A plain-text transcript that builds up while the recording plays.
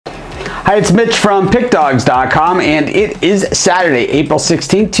Hi, it's Mitch from Pickdawgz.com, and it is Saturday, April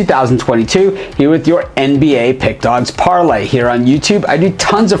 16th, 2022, here with your NBA Pickdawgz Parlay here on YouTube. I do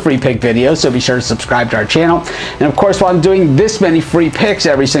tons of free pick videos, so be sure to subscribe to our channel. And of course, while I'm doing this many free picks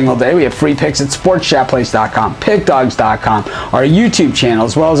every single day, we have free picks at sportschatplace.com, Pickdawgz.com, our YouTube channel,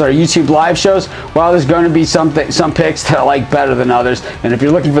 as well as our YouTube live shows. Well, there's going to be some picks that I like better than others, and if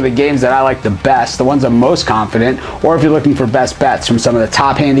you're looking for the games that I like the best, the ones I'm most confident, or if you're looking for best bets from some of the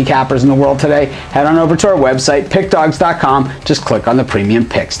top handicappers in the world today, head on over to our website, Pickdawgz.com. Just click on the Premium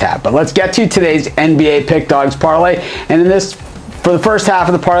Picks tab. But let's get to today's NBA Pickdawgz Parlay. And in this, for the first half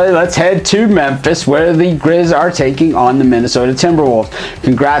of the parlay, let's head to Memphis, where the Grizz are taking on the Minnesota Timberwolves.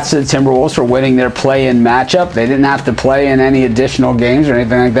 Congrats to the Timberwolves for winning their play-in matchup. They didn't have to play in any additional games or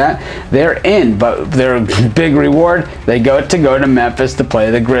anything like that. They're in, but their big reward, they go to Memphis to play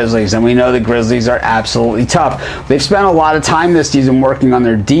the Grizzlies, and we know the Grizzlies are absolutely tough. They've spent a lot of time this season working on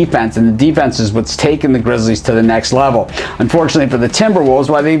their defense, and the defense is what's taken the Grizzlies to the next level. Unfortunately for the Timberwolves,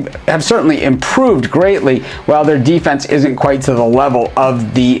 while they have certainly improved greatly, while their defense isn't quite to the level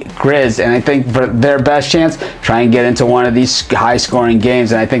of the Grizz, and I think for their best chance, try and get into one of these high-scoring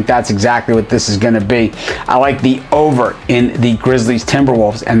games, and I think that's exactly what this is going to be. I like the over in the Grizzlies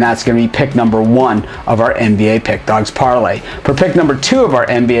Timberwolves, and that's going to be pick number 1 of our NBA Pickdawgz Parlay. For pick number 2 of our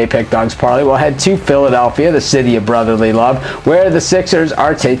NBA Pickdawgz Parlay, we'll head to Philadelphia, the city of brotherly love, where the Sixers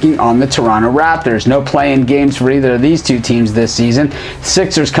are taking on the Toronto Raptors. No play-in games for either of these two teams this season.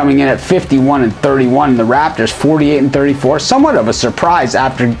 Sixers coming in at 51-31, and the Raptors 48-34. Somewhat of a surprise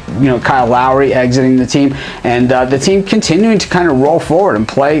after Kyle Lowry exiting the team, and the team continuing to kind of roll forward and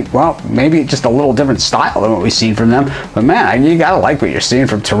play, well, maybe just a little different style than what we've seen from them. But man, you gotta like what you're seeing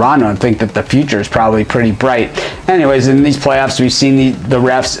from Toronto and think that the future is probably pretty bright. Anyways, in these playoffs, we've seen the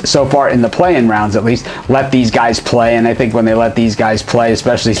refs so far in the play-in rounds, at least, let these guys play, and I think when they let these guys play,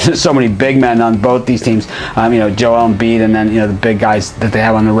 especially so many big men on both these teams, Joel Embiid, and then the big guys that they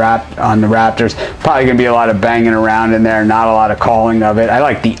have on the Raptors, probably gonna be a lot of banging around in there, not a lot of calling of it. I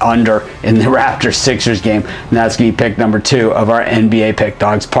like the under in the Raptors-Sixers game, and that's going to be pick number 2 of our NBA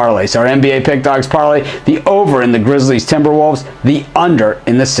Pickdawgz Parlay. So our NBA Pickdawgz Parlay, the over in the Grizzlies-Timberwolves, the under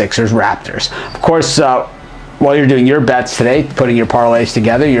in the Sixers-Raptors. Of course, while you're doing your bets today, putting your parlays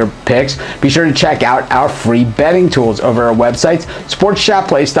together, your picks, be sure to check out our free betting tools over our websites,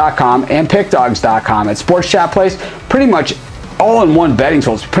 sportschatplace.com and pickdawgz.com. At Sports Chat Place, pretty much all-in-one betting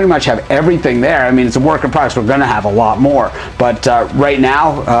tools. Pretty much have everything there. I mean, it's a work in progress. We're going to have a lot more, but right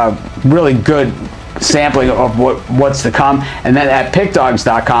now, really good sampling of what's to come. And then at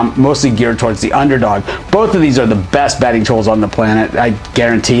pickdawgz.com, mostly geared towards the underdog. Both of these are the best betting tools on the planet. I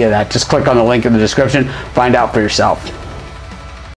guarantee you that. Just click on the link in the description. Find out for yourself.